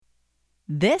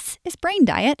This is Brain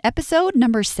Diet, episode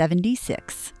number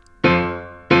 76.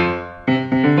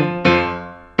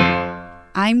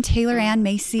 I'm Taylor Ann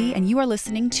Macy, and you are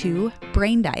listening to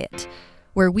Brain Diet,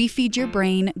 where we feed your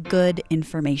brain good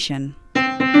information.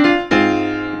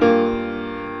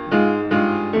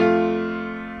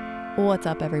 What's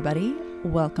up, everybody?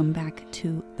 Welcome back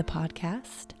to the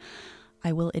podcast.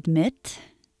 I will admit,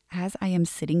 as I am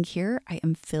sitting here, I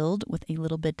am filled with a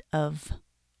little bit of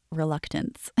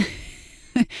reluctance,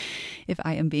 if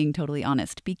I am being totally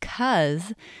honest,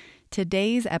 because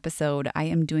today's episode, I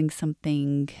am doing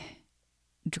something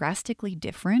drastically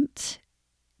different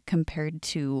compared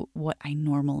to what I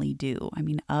normally do. I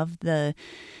mean, of the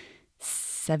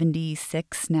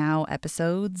 76 now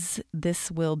episodes, this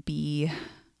will be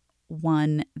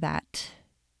one that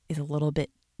is a little bit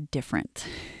different.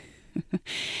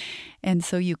 And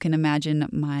so you can imagine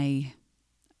my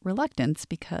reluctance,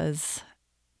 because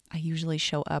I usually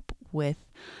show up with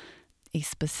a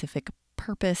specific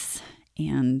purpose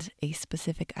and a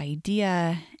specific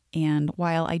idea. And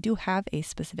while I do have a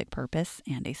specific purpose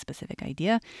and a specific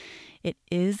idea, it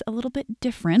is a little bit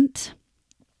different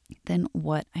than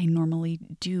what I normally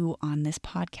do on this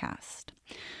podcast.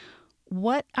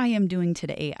 What I am doing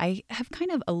today, I have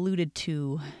kind of alluded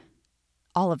to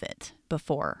all of it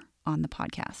before on the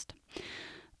podcast.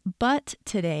 But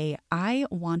today I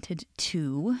wanted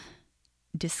to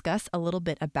discuss a little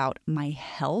bit about my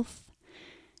health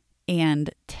and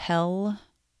tell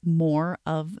more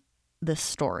of the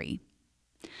story.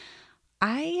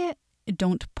 I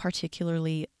don't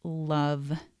particularly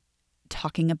love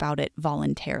talking about it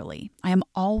voluntarily. I am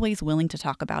always willing to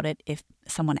talk about it if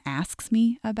someone asks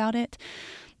me about it,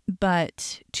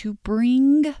 but to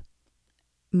bring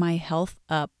my health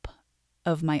up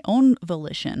of my own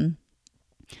volition,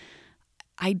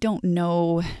 I don't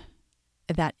know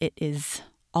that it is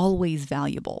always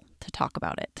valuable to talk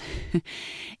about it.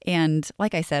 And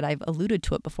like I said, I've alluded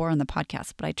to it before on the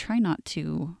podcast, but I try not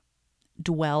to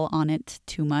dwell on it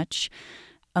too much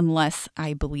unless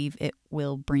I believe it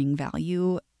will bring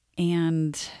value.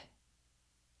 And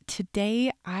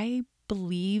today I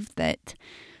believe that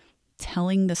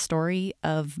telling the story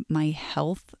of my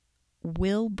health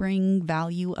will bring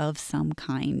value of some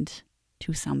kind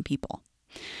to some people.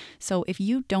 So if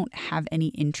you don't have any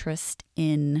interest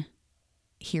in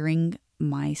hearing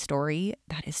my story,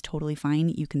 that is totally fine.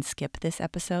 You can skip this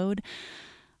episode.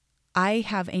 I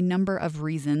have a number of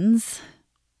reasons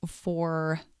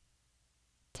for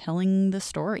telling the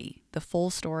story, the full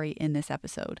story in this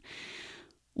episode.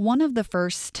 One of the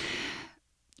first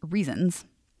reasons,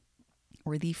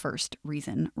 or the first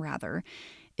reason rather,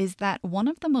 is that one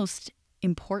of the most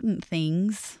important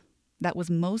things that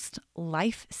was most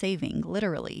life-saving,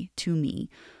 literally, to me,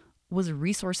 was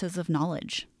resources of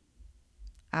knowledge.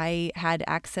 I had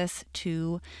access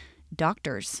to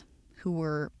doctors who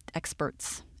were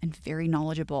experts and very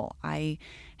knowledgeable. I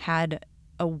had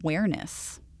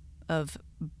awareness of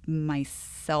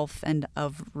myself and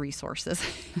of resources.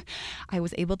 I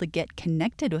was able to get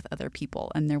connected with other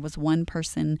people, and there was one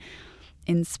person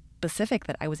in specific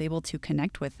that I was able to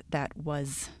connect with that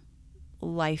was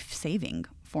life-saving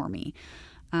for me.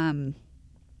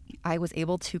 I was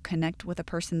able to connect with a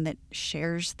person that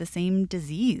shares the same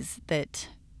disease that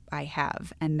I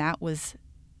have, and that was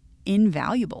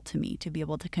invaluable to me, to be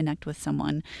able to connect with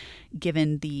someone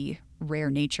given the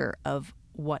rare nature of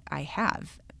what I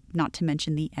have, not to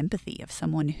mention the empathy of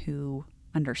someone who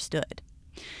understood.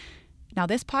 Now,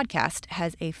 this podcast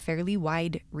has a fairly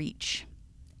wide reach,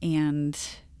 and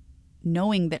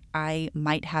knowing that I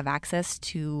might have access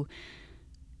to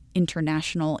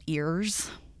international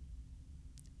ears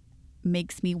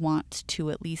makes me want to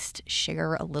at least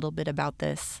share a little bit about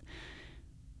this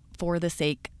for the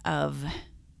sake of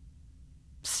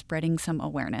spreading some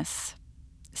awareness,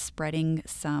 spreading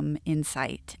some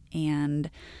insight,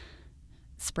 and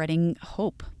spreading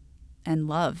hope and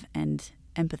love and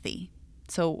empathy.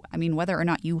 So, I mean, whether or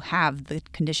not you have the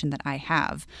condition that I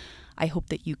have, I hope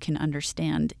that you can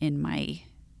understand in my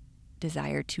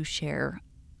desire to share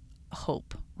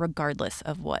hope, regardless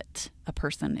of what a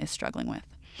person is struggling with.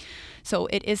 So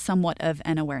it is somewhat of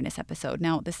an awareness episode.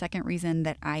 Now, the second reason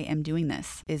that I am doing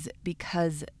this is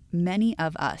because many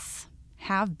of us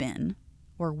have been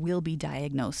or will be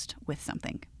diagnosed with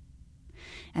something.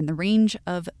 And the range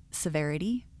of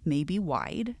severity may be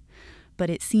wide, but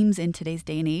it seems in today's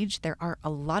day and age, there are a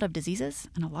lot of diseases,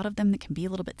 and a lot of them that can be a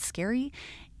little bit scary.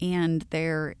 And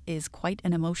there is quite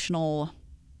an emotional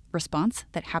response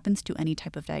that happens to any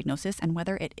type of diagnosis. And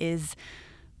whether it is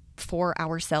for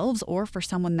ourselves or for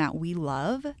someone that we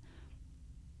love,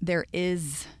 there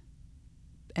is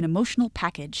an emotional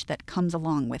package that comes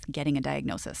along with getting a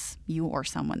diagnosis, you or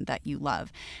someone that you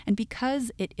love. And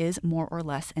because it is more or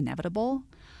less inevitable,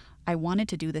 I wanted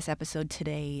to do this episode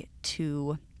today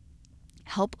to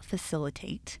help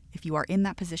facilitate, if you are in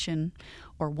that position,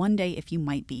 or one day if you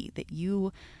might be, that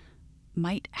you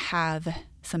might have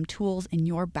some tools in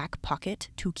your back pocket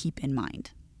to keep in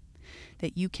mind.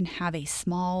 That you can have a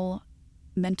small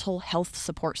mental health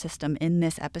support system in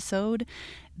this episode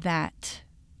that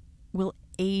will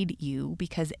aid you,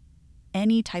 because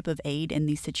any type of aid in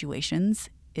these situations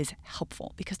is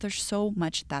helpful because there's so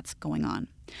much that's going on.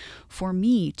 For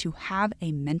me to have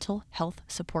a mental health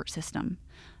support system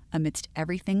amidst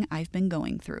everything I've been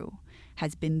going through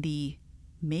has been the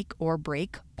make or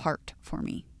break part for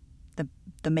me.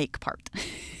 The make part.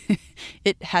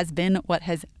 It has been what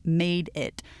has made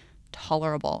it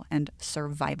tolerable and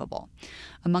survivable,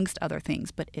 amongst other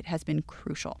things, but it has been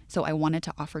crucial. So I wanted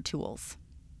to offer tools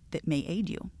that may aid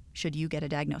you. Should you get a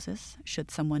diagnosis?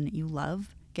 Should someone you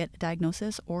love get a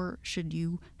diagnosis? Or should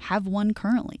you have one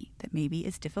currently that maybe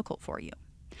is difficult for you?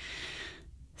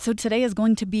 So today is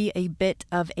going to be a bit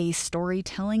of a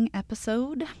storytelling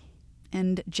episode,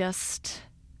 and just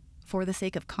for the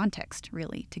sake of context,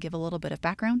 really, to give a little bit of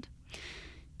background,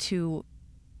 to,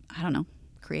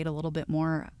 create a little bit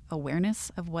more awareness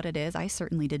of what it is. I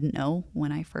certainly didn't know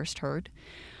when I first heard.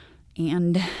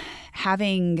 And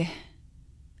having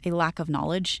a lack of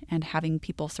knowledge and having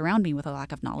people surround me with a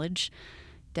lack of knowledge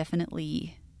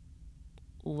definitely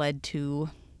led to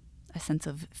a sense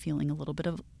of feeling a little bit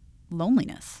of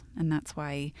loneliness. And that's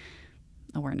why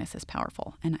awareness is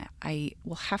powerful. And I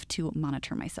will have to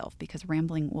monitor myself because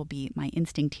rambling will be my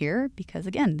instinct here because,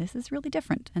 again, this is really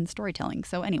different and storytelling.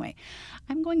 So anyway,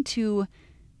 I'm going to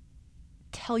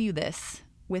tell you this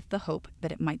with the hope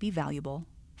that it might be valuable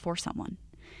for someone.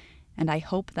 And I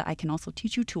hope that I can also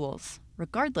teach you tools,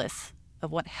 regardless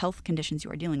of what health conditions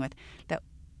you are dealing with, that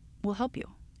will help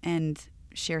you, and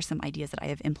share some ideas that I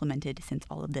have implemented since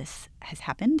all of this has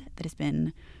happened that has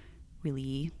been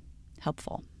really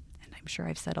helpful. And I'm sure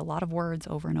I've said a lot of words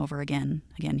over and over again.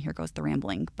 Again, here goes the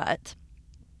rambling, but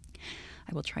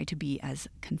I will try to be as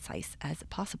concise as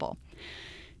possible.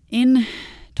 In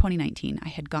 2019, I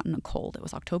had gotten a cold. It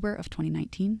was October of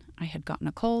 2019. I had gotten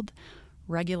a cold,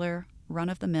 regular,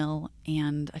 run-of-the-mill,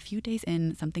 and a few days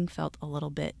in, something felt a little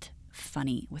bit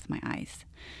funny with my eyes.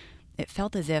 It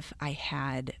felt as if I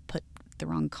had put the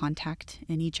wrong contact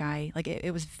in each eye. Like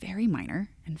it was very minor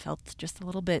and felt just a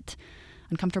little bit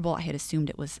uncomfortable. I had assumed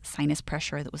it was sinus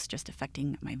pressure that was just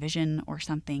affecting my vision or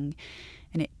something.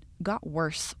 And it got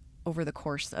worse over the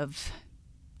course of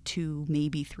 2,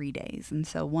 maybe 3 days. And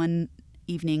so one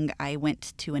evening I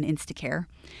went to an Instacare,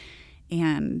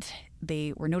 and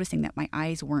they were noticing that my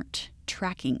eyes weren't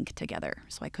tracking together,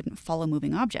 so I couldn't follow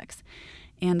moving objects.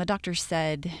 And the doctor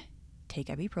said, take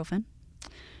ibuprofen.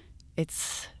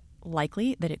 It's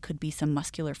likely that it could be some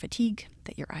muscular fatigue,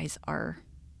 that your eyes are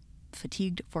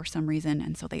fatigued for some reason,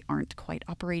 and so they aren't quite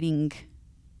operating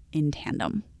in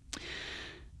tandem.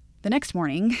 The next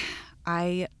morning,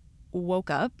 I woke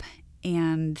up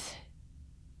and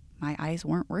my eyes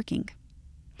weren't working.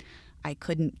 I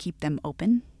couldn't keep them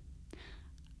open.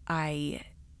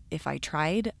 If I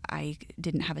tried, I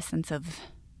didn't have a sense of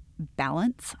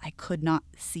balance. I could not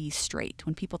see straight.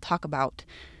 When people talk about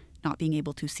not being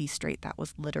able to see straight, that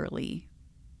was literally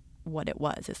what it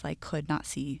was. It's like I could not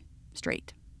see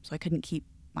straight. So I couldn't keep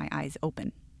my eyes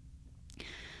open.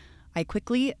 I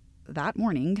quickly, that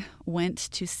morning, went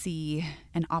to see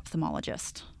an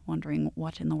ophthalmologist, wondering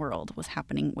what in the world was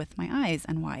happening with my eyes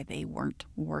and why they weren't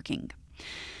working.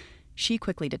 She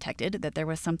quickly detected that there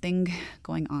was something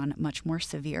going on much more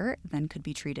severe than could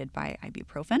be treated by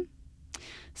ibuprofen.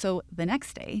 So the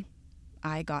next day,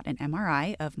 I got an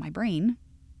MRI of my brain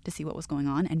to see what was going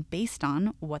on. And based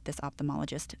on what this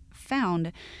ophthalmologist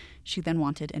found, she then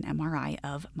wanted an MRI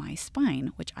of my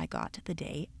spine, which I got the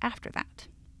day after that.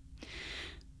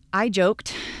 I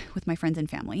joked with my friends and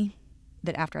family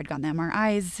that after I'd gotten the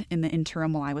MRIs, in the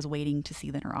interim while I was waiting to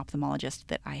see the ophthalmologist,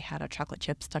 that I had a chocolate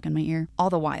chip stuck in my ear, all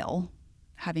the while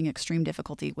having extreme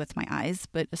difficulty with my eyes,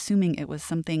 but assuming it was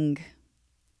something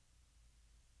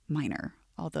minor.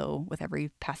 Although with every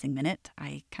passing minute,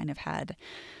 I kind of had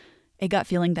a gut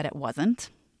feeling that it wasn't.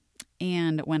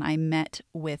 And when I met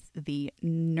with the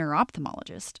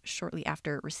neuro-ophthalmologist shortly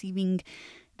after receiving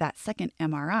that second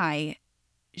MRI,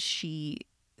 she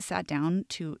sat down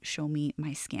to show me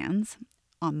my scans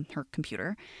on her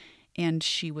computer, and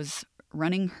she was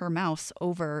running her mouse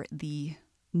over the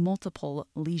multiple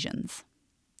lesions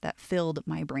that filled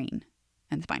my brain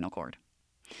and spinal cord.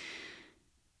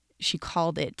 She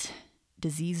called it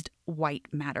diseased white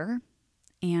matter,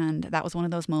 And that was one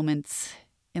of those moments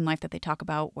in life that they talk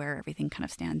about where everything kind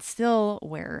of stands still,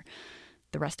 where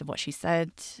the rest of what she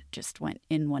said just went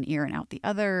in one ear and out the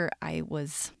other. I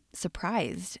was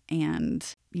surprised.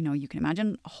 And, you can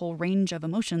imagine a whole range of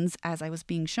emotions as I was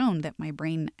being shown that my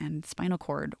brain and spinal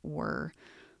cord were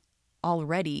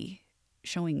already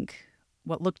showing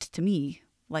what looked to me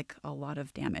like a lot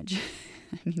of damage.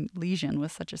 I mean, lesion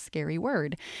was such a scary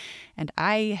word, and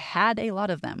I had a lot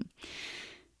of them.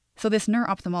 So this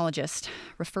neuro-ophthalmologist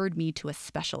referred me to a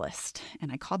specialist,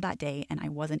 and I called that day and I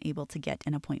wasn't able to get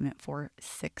an appointment for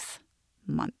 6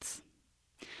 months.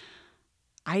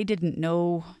 I didn't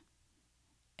know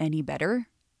any better.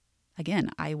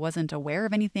 Again, I wasn't aware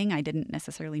of anything. I didn't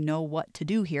necessarily know what to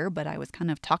do here, but I was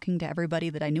kind of talking to everybody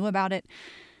that I knew about it.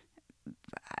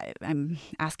 I'm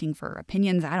asking for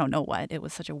opinions. I don't know what. It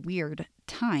was such a weird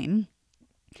time.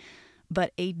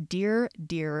 But a dear,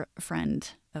 dear friend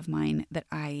of mine that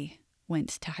I went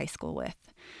to high school with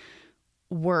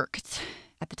worked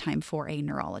at the time for a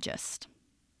neurologist.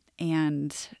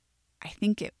 And I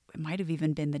think it might have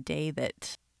even been the day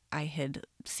that I had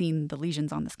seen the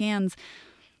lesions on the scans.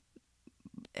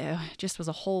 It just was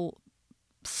a whole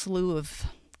slew of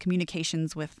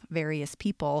communications with various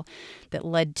people that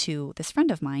led to this friend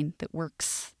of mine that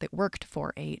worked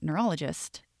for a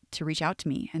neurologist to reach out to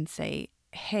me and say,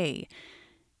 hey,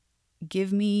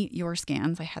 give me your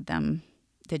scans. I had them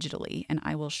digitally, and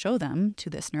I will show them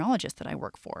to this neurologist that I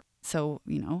work for. So,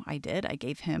 I did. I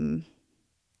gave him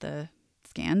the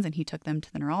scans and he took them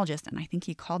to the neurologist. And I think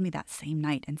he called me that same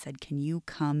night and said, can you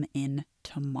come in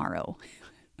tomorrow?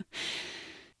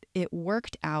 It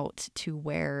worked out to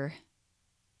where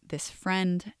this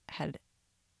friend had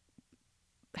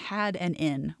an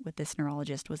in with this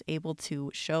neurologist, was able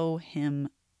to show him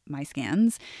my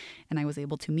scans, and I was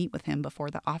able to meet with him before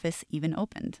the office even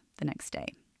opened the next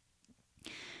day.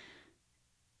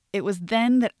 It was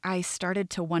then that I started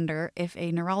to wonder if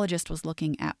a neurologist was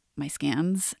looking at my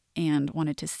scans and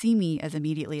wanted to see me as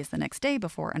immediately as the next day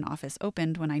before an office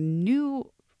opened, when I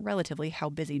knew relatively how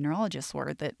busy neurologists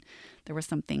were, that there was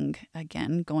something,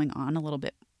 again, going on a little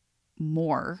bit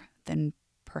more than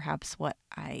perhaps what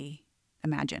I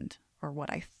imagined or what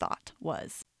I thought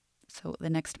was. So the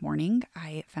next morning,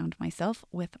 I found myself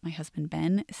with my husband,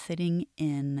 Ben, sitting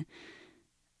in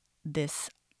this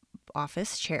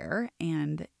office chair,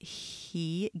 and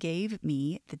he gave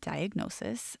me the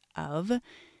diagnosis of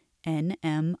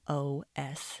NMOSD,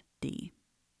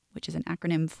 which is an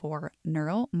acronym for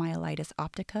neuromyelitis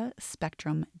optica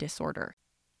spectrum disorder.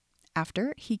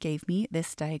 After he gave me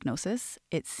this diagnosis,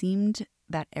 it seemed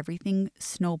that everything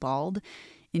snowballed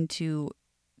into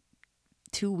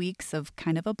 2 weeks of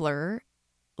kind of a blur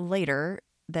later,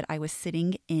 that I was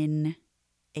sitting in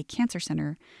a cancer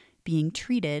center being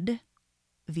treated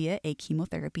via a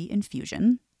chemotherapy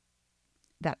infusion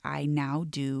that I now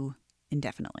do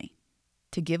indefinitely.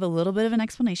 To give a little bit of an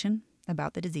explanation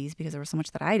about the disease, because there was so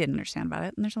much that I didn't understand about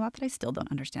it, and there's a lot that I still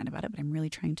don't understand about it, but I'm really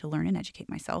trying to learn and educate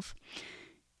myself.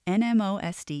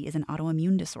 NMOSD is an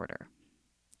autoimmune disorder,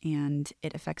 and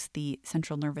it affects the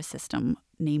central nervous system,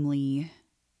 namely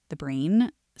the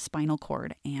brain, spinal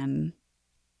cord, and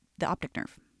the optic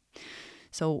nerve.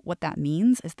 So what that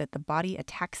means is that the body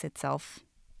attacks itself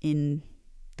in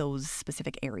those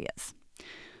specific areas.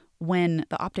 When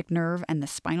the optic nerve and the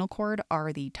spinal cord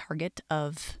are the target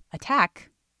of attack,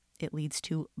 it leads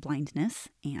to blindness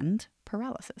and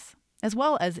paralysis, as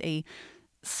well as a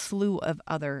slew of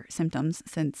other symptoms,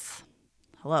 since,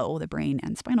 the brain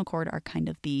and spinal cord are kind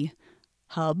of the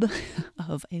hub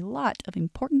of a lot of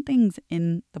important things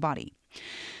in the body.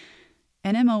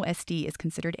 NMOSD is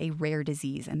considered a rare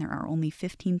disease, and there are only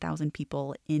 15,000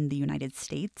 people in the United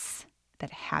States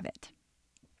that have it.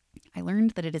 I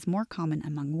learned that it is more common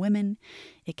among women.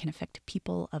 It can affect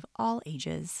people of all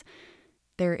ages.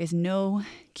 There is no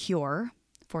cure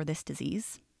for this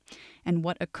disease. And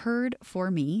what occurred for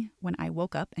me when I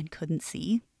woke up and couldn't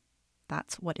see,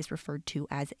 that's what is referred to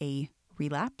as a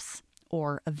relapse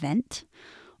or event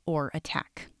or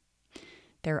attack.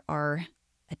 There are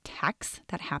attacks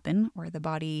that happen where the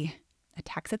body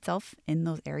attacks itself in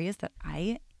those areas that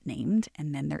I named,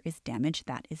 and then there is damage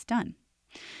that is done.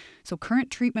 So current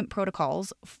treatment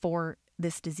protocols for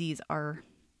this disease are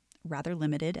rather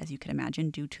limited, as you can imagine,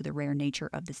 due to the rare nature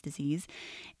of this disease.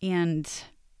 And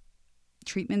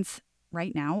treatments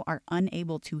right now are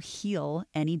unable to heal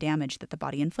any damage that the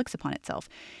body inflicts upon itself.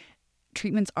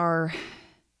 Treatments are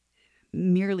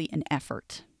merely an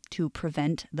effort to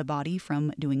prevent the body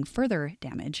from doing further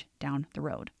damage down the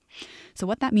road. So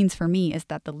what that means for me is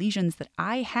that the lesions that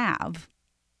I have,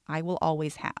 I will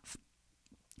always have.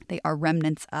 They are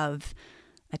remnants of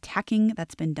attacking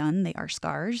that's been done. They are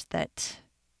scars that,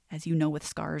 as you know, with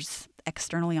scars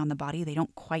externally on the body, they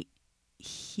don't quite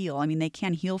heal. I mean, they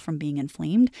can heal from being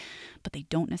inflamed, but they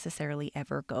don't necessarily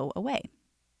ever go away.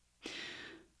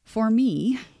 For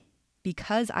me,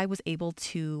 because I was able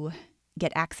to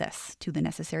get access to the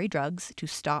necessary drugs to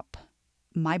stop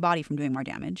my body from doing more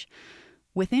damage,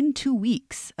 within 2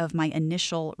 weeks of my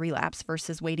initial relapse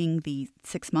versus waiting the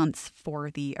 6 months for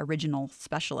the original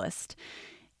specialist,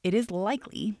 it is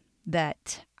likely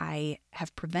that I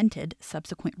have prevented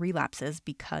subsequent relapses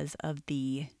because of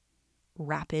the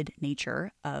rapid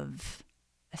nature of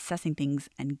assessing things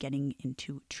and getting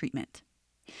into treatment.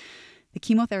 The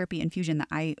chemotherapy infusion that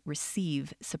I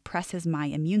receive suppresses my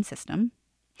immune system,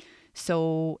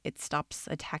 so it stops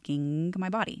attacking my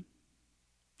body.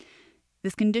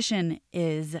 This condition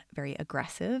is very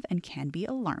aggressive and can be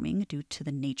alarming due to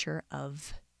the nature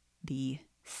of the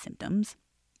symptoms.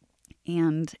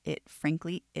 And it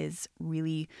frankly is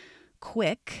really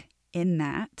quick in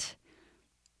that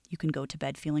you can go to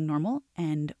bed feeling normal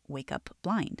and wake up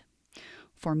blind.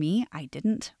 For me, I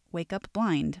didn't wake up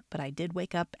blind, but I did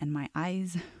wake up and my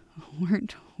eyes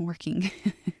weren't working.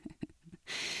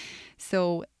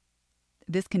 So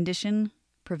this condition,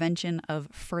 prevention of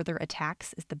further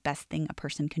attacks, is the best thing a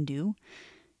person can do,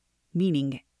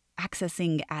 meaning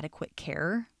accessing adequate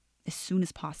care as soon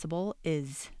as possible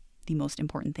is the most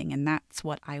important thing. And that's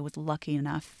what I was lucky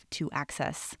enough to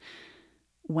access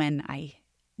when I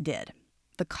did.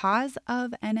 The cause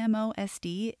of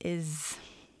NMOSD is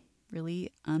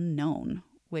really unknown,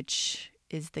 which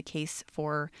is the case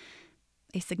for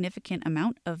a significant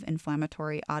amount of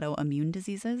inflammatory autoimmune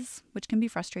diseases, which can be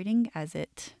frustrating as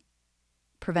it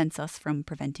prevents us from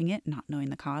preventing it, not knowing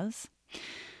the cause.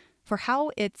 For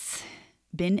how it's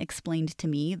been explained to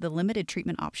me, the limited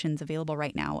treatment options available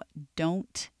right now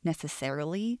don't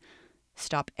necessarily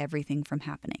stop everything from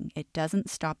happening. It doesn't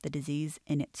stop the disease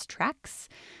in its tracks.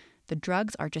 The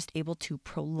drugs are just able to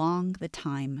prolong the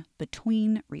time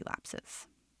between relapses.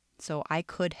 So I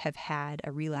could have had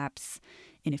a relapse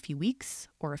in a few weeks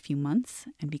or a few months,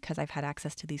 and because I've had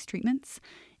access to these treatments,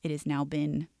 it has now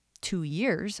been 2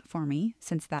 years for me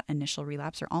since that initial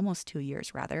relapse, or almost 2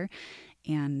 years rather,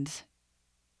 and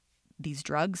these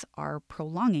drugs are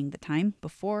prolonging the time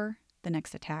before the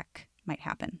next attack might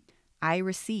happen. I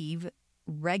receive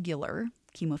regular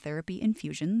chemotherapy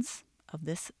infusions of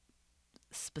this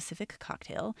specific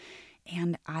cocktail,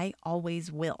 and I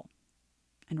always will.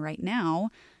 And right now,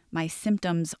 my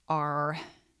symptoms are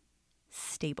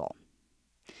stable.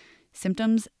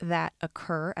 Symptoms that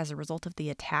occur as a result of the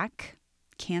attack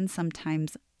can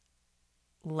sometimes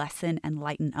lessen and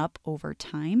lighten up over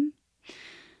time.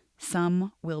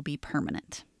 Some will be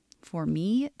permanent. For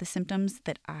me, the symptoms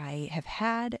that I have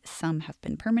had, some have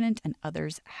been permanent and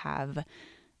others have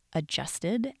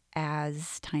adjusted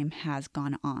as time has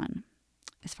gone on.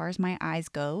 As far as my eyes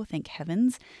go, thank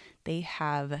heavens, they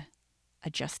have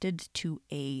adjusted to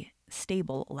a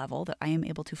stable level that I am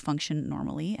able to function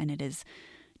normally, and it is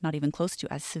not even close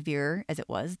to as severe as it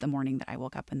was the morning that I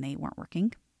woke up and they weren't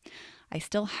working. I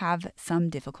still have some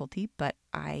difficulty, but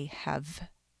I have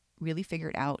really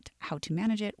figured out how to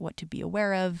manage it, what to be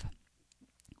aware of,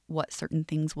 what certain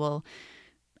things will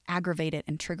aggravate it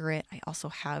and trigger it. I also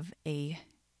have a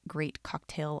great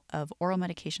cocktail of oral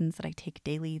medications that I take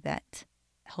daily that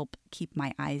help keep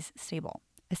my eyes stable.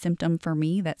 A symptom for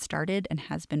me that started and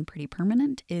has been pretty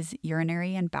permanent is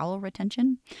urinary and bowel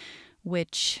retention,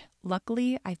 which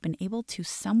luckily I've been able to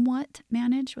somewhat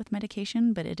manage with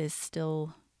medication, but it is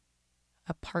still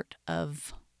a part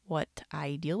of what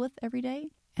I deal with every day.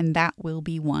 And that will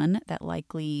be one that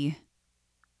likely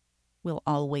will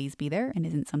always be there and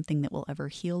isn't something that will ever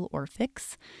heal or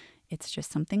fix. It's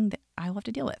just something that I'll have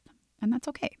to deal with, and that's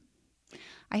okay.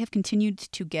 I have continued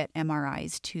to get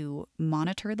MRIs to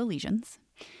monitor the lesions,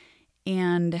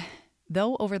 and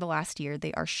though over the last year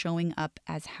they are showing up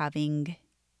as having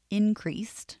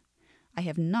increased, I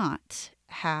have not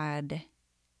had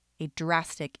a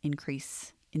drastic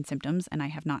increase in symptoms, and I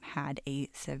have not had a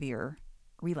severe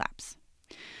relapse.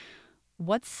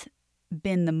 What's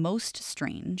been the most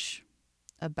strange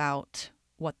about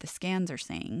what the scans are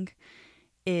saying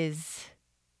is,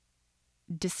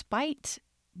 despite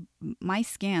my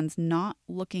scans not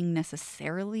looking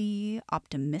necessarily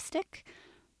optimistic,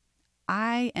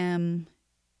 I am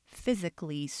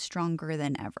physically stronger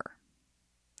than ever.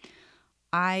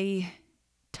 I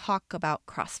talk about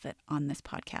CrossFit on this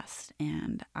podcast,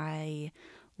 and I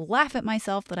laugh at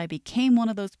myself that I became one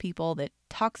of those people that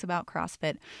talks about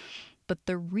CrossFit. But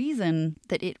the reason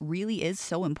that it really is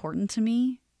so important to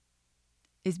me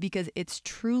is because it's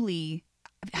truly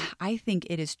I think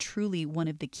it is truly one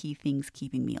of the key things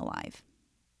keeping me alive.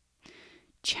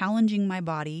 Challenging my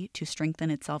body to strengthen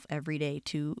itself every day,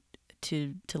 to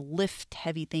lift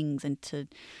heavy things and to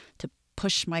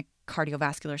push my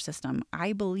cardiovascular system.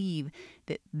 I believe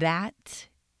that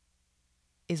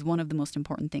is one of the most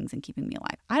important things in keeping me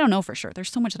alive. I don't know for sure.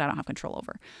 There's so much that I don't have control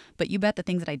over. But you bet the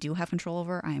things that I do have control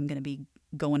over, I am going to be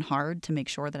going hard to make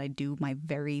sure that I do my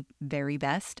very, very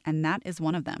best. And that is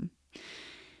one of them.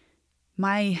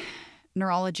 My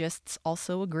neurologists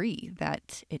also agree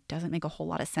that it doesn't make a whole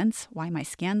lot of sense why my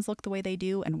scans look the way they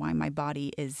do and why my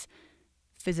body is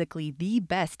physically the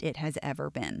best it has ever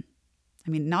been. I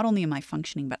mean, not only am I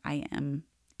functioning, but I am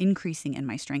increasing in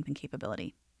my strength and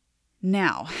capability.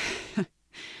 Now,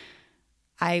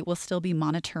 I will still be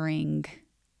monitoring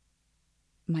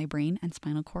my brain and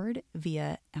spinal cord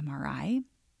via MRI.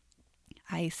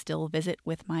 I still visit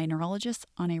with my neurologist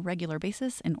on a regular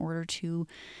basis in order to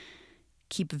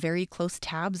keep very close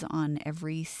tabs on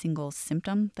every single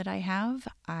symptom that I have.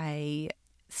 I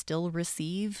still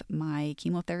receive my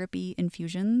chemotherapy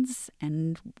infusions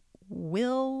and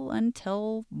will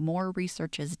until more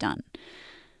research is done.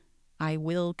 I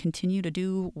will continue to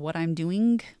do what I'm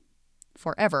doing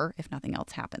forever if nothing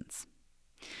else happens.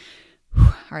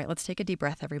 All right, let's take a deep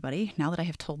breath, everybody. Now that I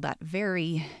have told that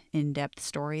very in-depth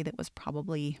story that was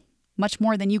probably much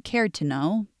more than you cared to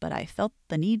know, but I felt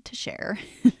the need to share,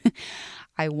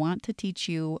 I want to teach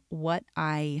you what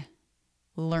I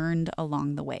learned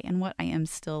along the way and what I am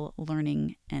still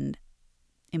learning and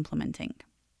implementing.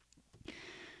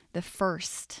 The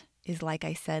first is, like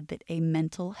I said, that a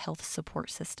mental health support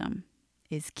system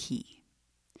is key.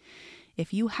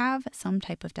 If you have some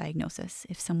type of diagnosis,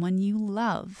 if someone you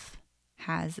love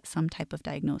has some type of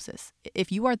diagnosis,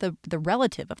 if you are the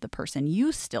relative of the person,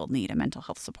 you still need a mental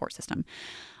health support system.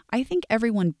 I think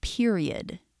everyone,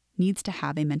 period, needs to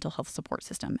have a mental health support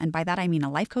system. And by that, I mean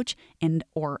a life coach and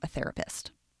or a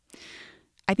therapist.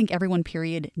 I think everyone,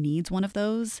 period, needs one of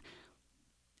those.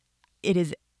 It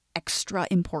is extra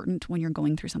important when you're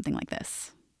going through something like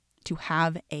this to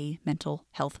have a mental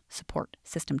health support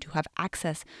system, to have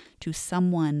access to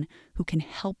someone who can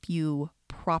help you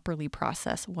properly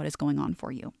process what is going on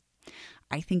for you.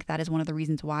 I think that is one of the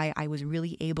reasons why I was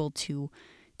really able to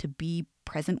be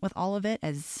present with all of it,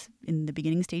 as in the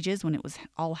beginning stages when it was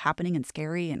all happening and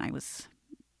scary and I was,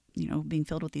 being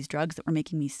filled with these drugs that were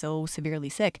making me so severely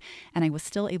sick, and I was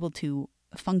still able to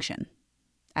function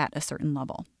at a certain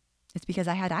level. It's because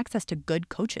I had access to good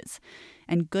coaches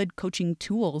and good coaching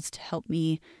tools to help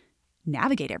me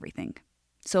navigate everything.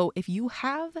 So if you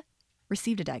have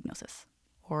received a diagnosis,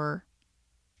 or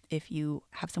if you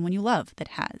have someone you love that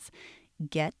has,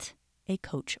 get a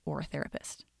coach or a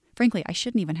therapist. Frankly, I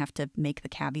shouldn't even have to make the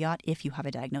caveat if you have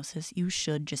a diagnosis. You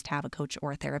should just have a coach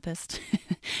or a therapist,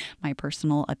 my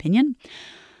personal opinion.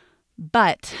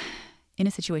 But in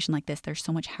a situation like this, there's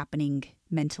so much happening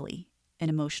mentally and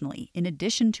emotionally, in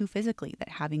addition to physically, that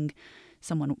having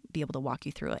someone be able to walk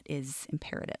you through it is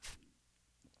imperative.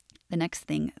 The next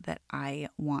thing that I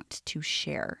want to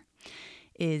share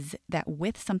is that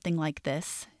with something like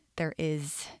this, there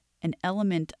is an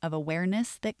element of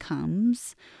awareness that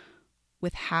comes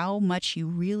with how much you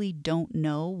really don't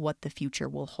know what the future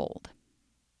will hold.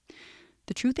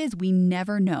 The truth is, we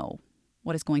never know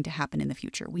what is going to happen in the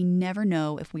future. We never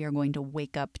know if we are going to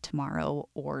wake up tomorrow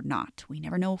or not. We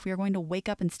never know if we are going to wake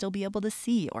up and still be able to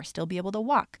see or still be able to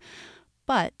walk.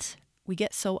 But we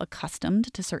get so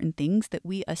accustomed to certain things that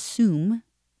we assume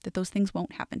that those things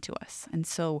won't happen to us. And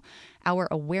so our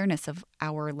awareness of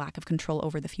our lack of control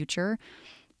over the future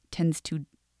tends to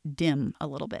dim a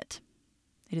little bit.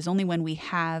 It is only when we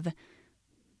have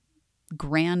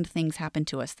grand things happen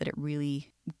to us that it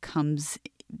really comes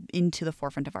into the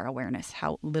forefront of our awareness,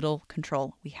 how little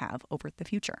control we have over the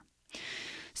future.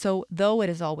 So though it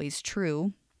is always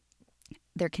true,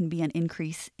 there can be an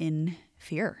increase in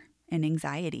fear and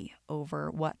anxiety over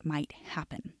what might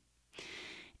happen.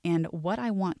 And what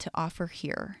I want to offer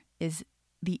here is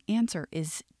the answer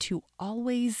is to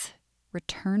always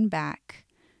return back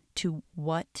to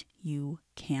what you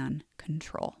can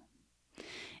control.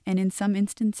 And in some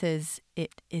instances,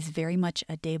 it is very much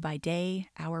a day by day,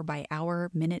 hour by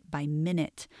hour, minute by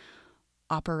minute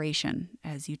operation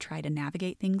as you try to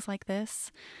navigate things like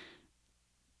this.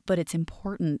 But it's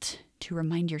important to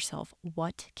remind yourself,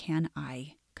 what can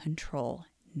I control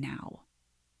now?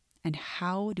 And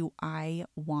how do I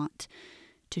want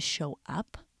to show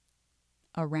up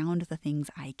around the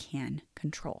things I can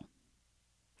control?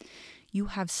 You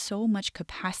have so much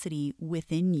capacity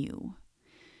within you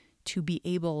to be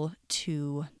able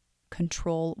to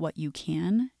control what you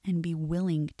can and be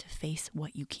willing to face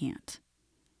what you can't.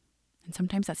 And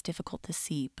sometimes that's difficult to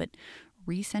see, but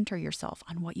recenter yourself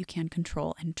on what you can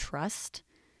control and trust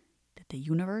that the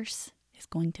universe is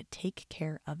going to take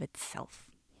care of itself.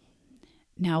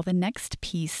 Now, the next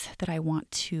piece that I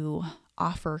want to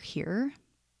offer here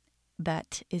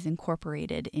that is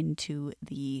incorporated into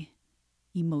the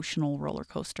emotional roller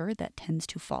coaster that tends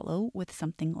to follow with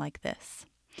something like this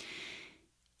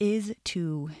is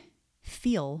to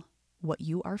feel what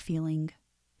you are feeling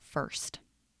first.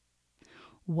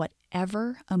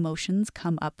 Whatever emotions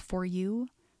come up for you,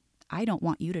 I don't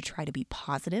want you to try to be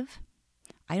positive.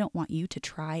 I don't want you to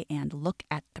try and look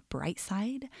at the bright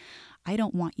side. I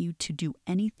don't want you to do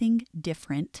anything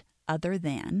different other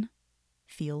than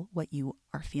feel what you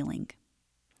are feeling.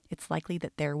 It's likely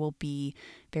that there will be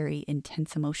very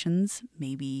intense emotions,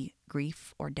 maybe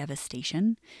grief or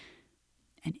devastation.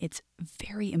 And it's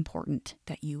very important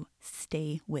that you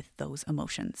stay with those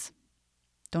emotions.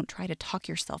 Don't try to talk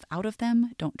yourself out of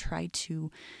them. Don't try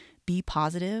to be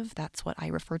positive. That's what I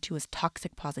refer to as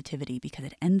toxic positivity, because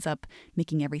it ends up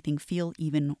making everything feel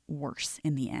even worse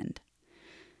in the end.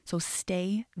 So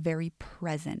stay very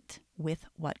present with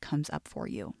what comes up for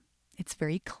you. It's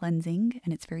very cleansing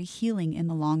and it's very healing in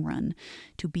the long run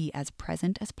to be as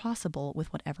present as possible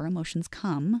with whatever emotions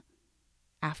come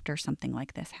after something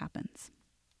like this happens.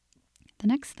 The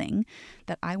next thing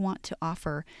that I want to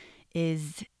offer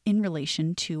is in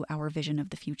relation to our vision of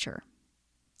the future.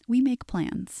 We make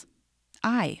plans.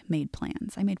 I made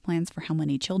plans. I made plans for how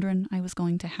many children I was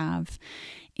going to have.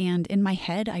 And in my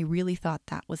head, I really thought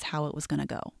that was how it was going to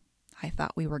go. I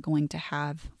thought we were going to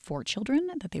have 4 children,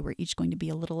 that they were each going to be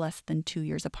a little less than 2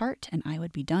 years apart, and I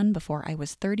would be done before I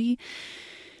was 30.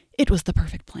 It was the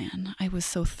perfect plan. I was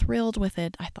so thrilled with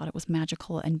it. I thought it was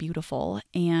magical and beautiful.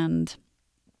 And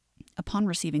upon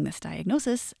receiving this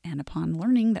diagnosis and upon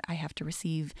learning that I have to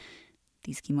receive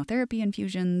these chemotherapy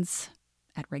infusions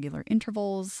at regular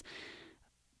intervals,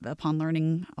 upon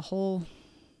learning a whole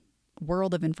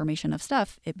world of information of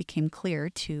stuff, it became clear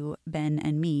to Ben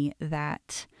and me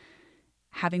that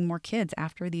having more kids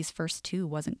after these first 2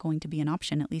 wasn't going to be an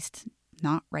option, at least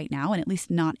not right now, and at least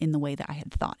not in the way that I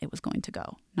had thought it was going to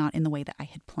go, not in the way that I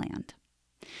had planned.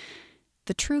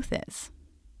 The truth is,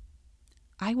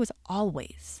 I was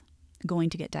always going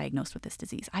to get diagnosed with this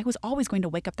disease. I was always going to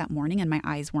wake up that morning and my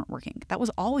eyes weren't working. That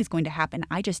was always going to happen.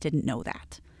 I just didn't know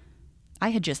that. I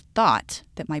had just thought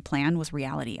that my plan was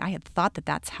reality. I had thought that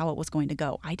that's how it was going to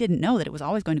go. I didn't know that it was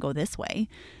always going to go this way.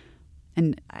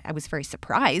 And I was very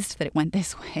surprised that it went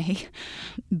this way,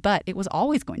 but it was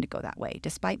always going to go that way,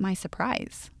 despite my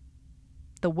surprise.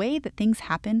 The way that things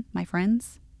happen, my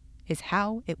friends, is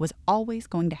how it was always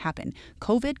going to happen.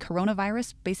 COVID,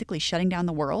 coronavirus, basically shutting down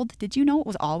the world. Did you know it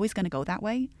was always going to go that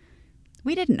way?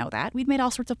 We didn't know that. We'd made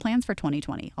all sorts of plans for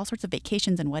 2020, all sorts of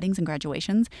vacations and weddings and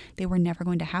graduations. They were never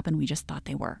going to happen. We just thought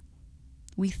they were.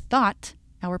 We thought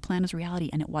our plan was reality,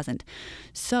 and it wasn't.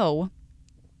 So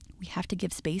we have to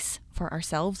give space for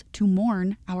ourselves to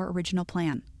mourn our original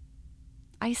plan.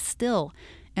 I still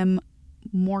am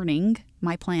mourning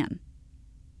my plan,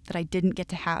 that I didn't get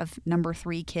to have number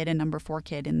 3 kid and number 4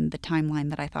 kid in the timeline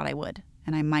that I thought I would,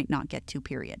 and I might not get to,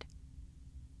 period.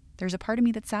 There's a part of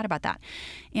me that's sad about that.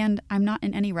 And I'm not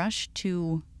in any rush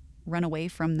to run away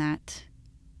from that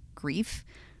grief,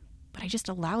 but I just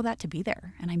allow that to be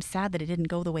there. And I'm sad that it didn't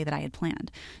go the way that I had planned.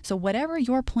 So whatever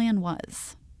your plan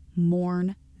was,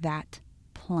 mourn that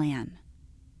plan.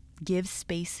 Give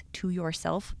space to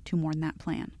yourself to mourn that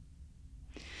plan.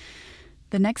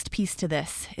 The next piece to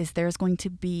this is there's going to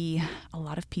be a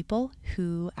lot of people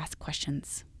who ask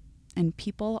questions. And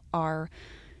people are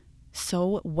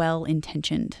so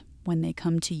well-intentioned when they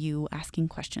come to you asking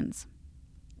questions.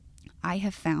 I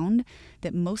have found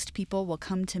that most people will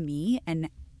come to me and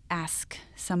ask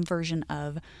some version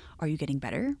of, are you getting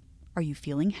better? Are you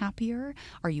feeling happier?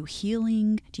 Are you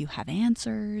healing? Do you have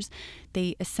answers?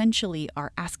 They essentially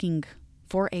are asking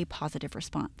for a positive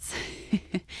response.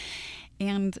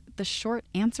 And the short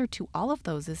answer to all of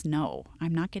those is no,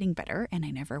 I'm not getting better and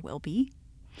I never will be.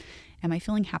 Am I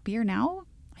feeling happier now?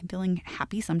 I'm feeling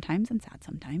happy sometimes and sad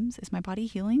sometimes. Is my body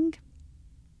healing?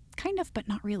 Kind of, but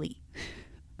not really.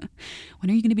 When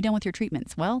are you going to be done with your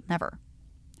treatments? Well, never.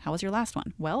 How was your last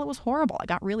one? Well, it was horrible. I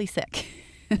got really sick.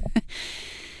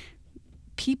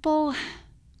 People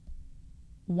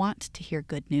want to hear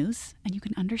good news, and you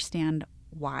can understand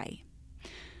why.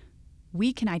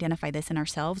 We can identify this in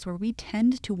ourselves where we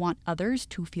tend to want others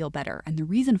to feel better. And the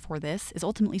reason for this is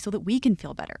ultimately so that we can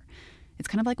feel better. It's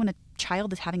kind of like when a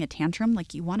child is having a tantrum,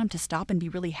 like you want them to stop and be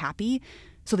really happy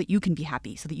so that you can be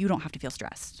happy, so that you don't have to feel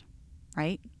stressed,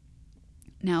 right?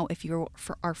 Now, if you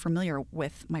are familiar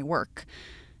with my work,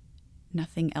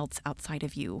 Nothing else outside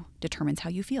of you determines how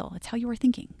you feel. It's how you are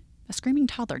thinking. A screaming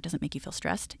toddler doesn't make you feel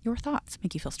stressed. Your thoughts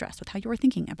make you feel stressed with how you are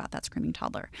thinking about that screaming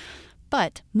toddler.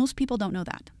 But most people don't know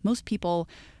that. Most people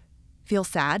feel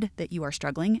sad that you are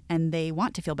struggling and they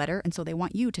want to feel better. And so they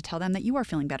want you to tell them that you are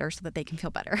feeling better so that they can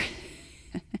feel better.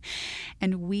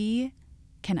 And we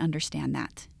can understand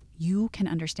that. You can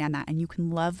understand that, and you can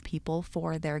love people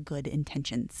for their good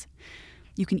intentions.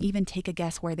 You can even take a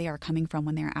guess where they are coming from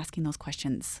when they are asking those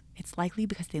questions. It's likely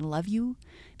because they love you,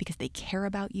 because they care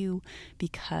about you,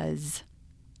 because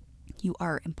you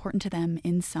are important to them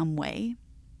in some way.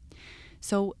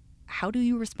 So how do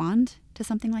you respond to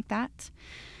something like that?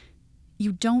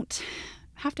 You don't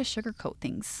have to sugarcoat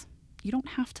things. You don't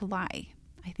have to lie.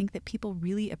 I think that people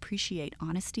really appreciate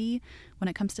honesty when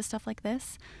it comes to stuff like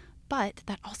this, but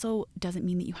that also doesn't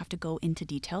mean that you have to go into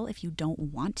detail if you don't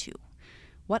want to.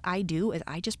 What I do is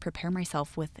I just prepare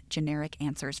myself with generic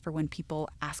answers for when people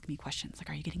ask me questions like,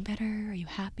 are you getting better? Are you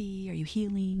happy? Are you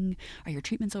healing? Are your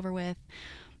treatments over with?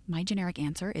 My generic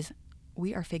answer is,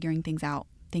 we are figuring things out.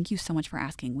 Thank you so much for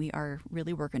asking. We are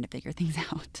really working to figure things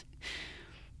out.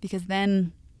 Because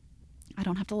then I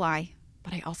don't have to lie,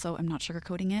 but I also am not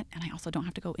sugarcoating it, and I also don't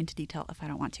have to go into detail if I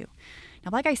don't want to.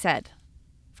 Now, like I said,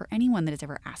 for anyone that has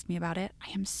ever asked me about it,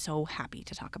 I am so happy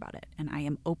to talk about it, and I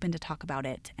am open to talk about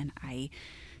it, and I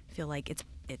feel like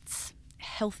it's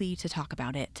healthy to talk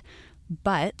about it.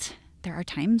 But there are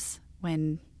times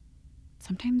when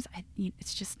sometimes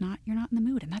it's just not, you're not in the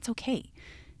mood, and that's okay.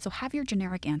 So have your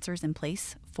generic answers in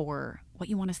place for what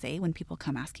you want to say when people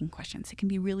come asking questions. It can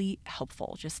be really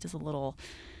helpful, just as a little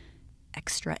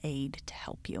extra aid to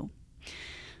help you.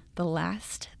 The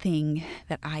last thing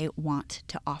that I want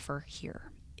to offer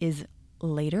here is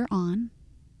later on,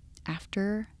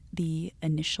 after the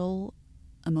initial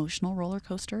emotional roller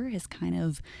coaster has kind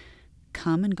of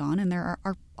come and gone, and there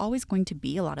are always going to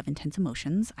be a lot of intense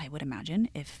emotions, I would imagine,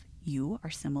 if you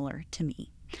are similar to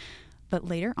me. But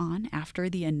later on, after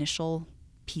the initial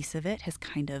piece of it has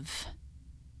kind of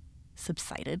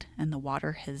subsided and the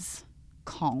water has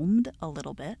calmed a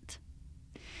little bit,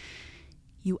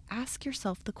 you ask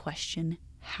yourself the question,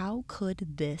 how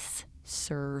could this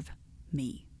serve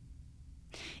me?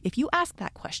 If you ask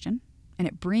that question and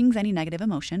it brings any negative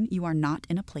emotion, you are not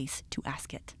in a place to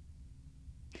ask it.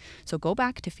 So go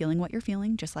back to feeling what you're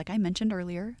feeling, just like I mentioned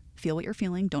earlier. Feel what you're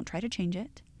feeling. Don't try to change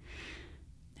it.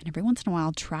 And every once in a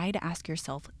while, try to ask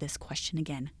yourself this question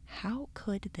again. How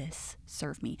could this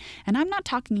serve me? And I'm not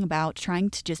talking about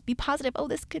trying to just be positive. Oh,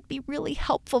 this could be really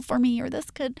helpful for me, or this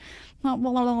could,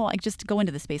 like, just go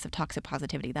into the space of toxic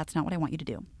positivity. That's not what I want you to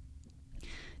do.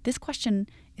 This question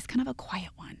is kind of a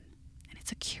quiet one, and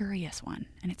it's a curious one,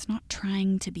 and it's not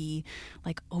trying to be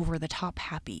like over the top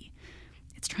happy.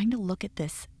 It's trying to look at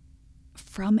this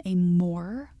from a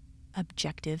more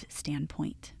objective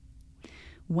standpoint.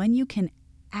 When you can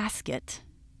ask it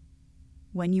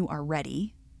when you are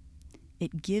ready,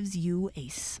 it gives you a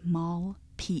small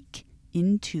peek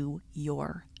into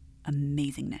your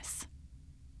amazingness.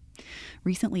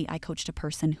 Recently, I coached a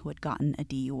person who had gotten a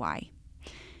DUI,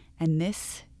 and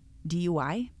this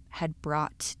DUI had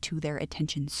brought to their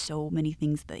attention so many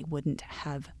things they wouldn't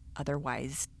have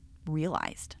otherwise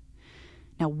realized.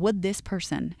 Now, would this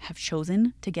person have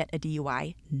chosen to get a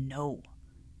DUI? No.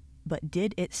 But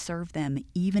did it serve them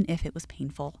even if it was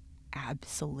painful?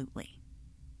 Absolutely.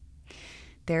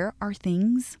 There are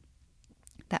things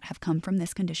that have come from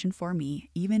this condition for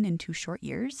me, even in 2 short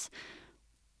years,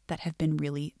 that have been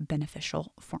really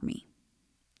beneficial for me.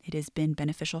 It has been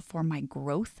beneficial for my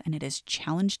growth, and it has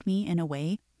challenged me in a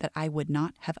way that I would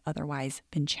not have otherwise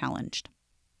been challenged.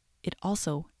 It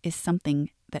also is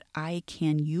something that I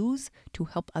can use to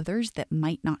help others that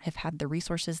might not have had the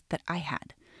resources that I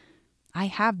had. I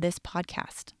have this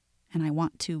podcast, and I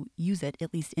want to use it,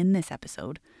 at least in this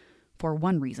episode, for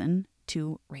one reason,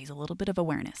 to raise a little bit of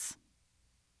awareness,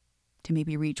 to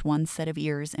maybe reach one set of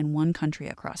ears in one country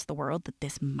across the world that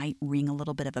this might ring a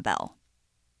little bit of a bell.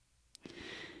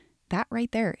 That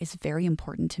right there is very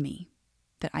important to me,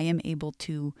 that I am able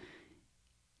to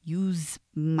use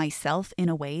myself in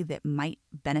a way that might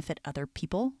benefit other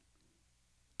people.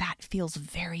 That feels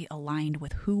very aligned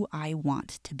with who I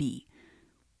want to be.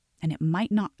 And it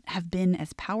might not have been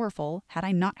as powerful had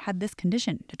I not had this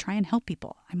condition to try and help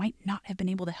people. I might not have been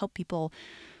able to help people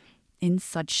in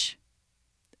such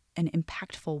an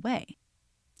impactful way.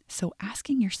 So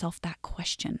asking yourself that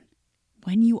question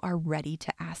when you are ready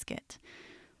to ask it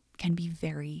can be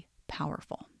very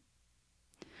powerful.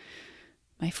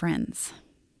 My friends,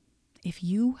 if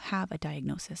you have a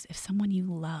diagnosis, if someone you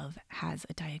love has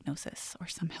a diagnosis or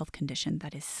some health condition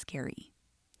that is scary,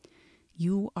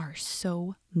 you are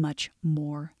so much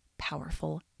more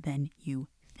powerful than you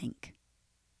think.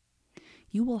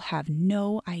 You will have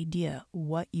no idea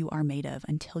what you are made of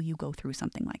until you go through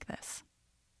something like this.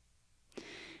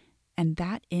 And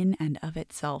that in and of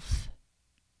itself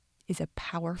is a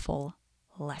powerful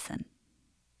lesson.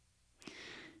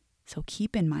 So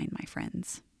keep in mind, my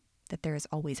friends, that there is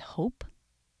always hope,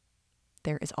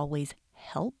 there is always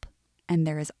help, and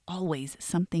there is always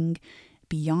something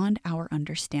beyond our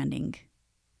understanding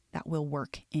that will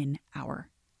work in our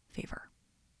favor.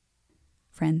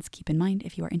 Friends, keep in mind,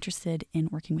 if you are interested in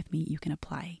working with me, you can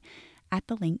apply at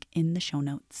the link in the show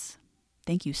notes.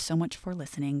 Thank you so much for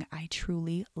listening. I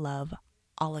truly love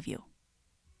all of you.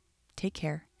 Take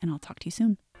care, and I'll talk to you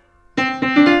soon.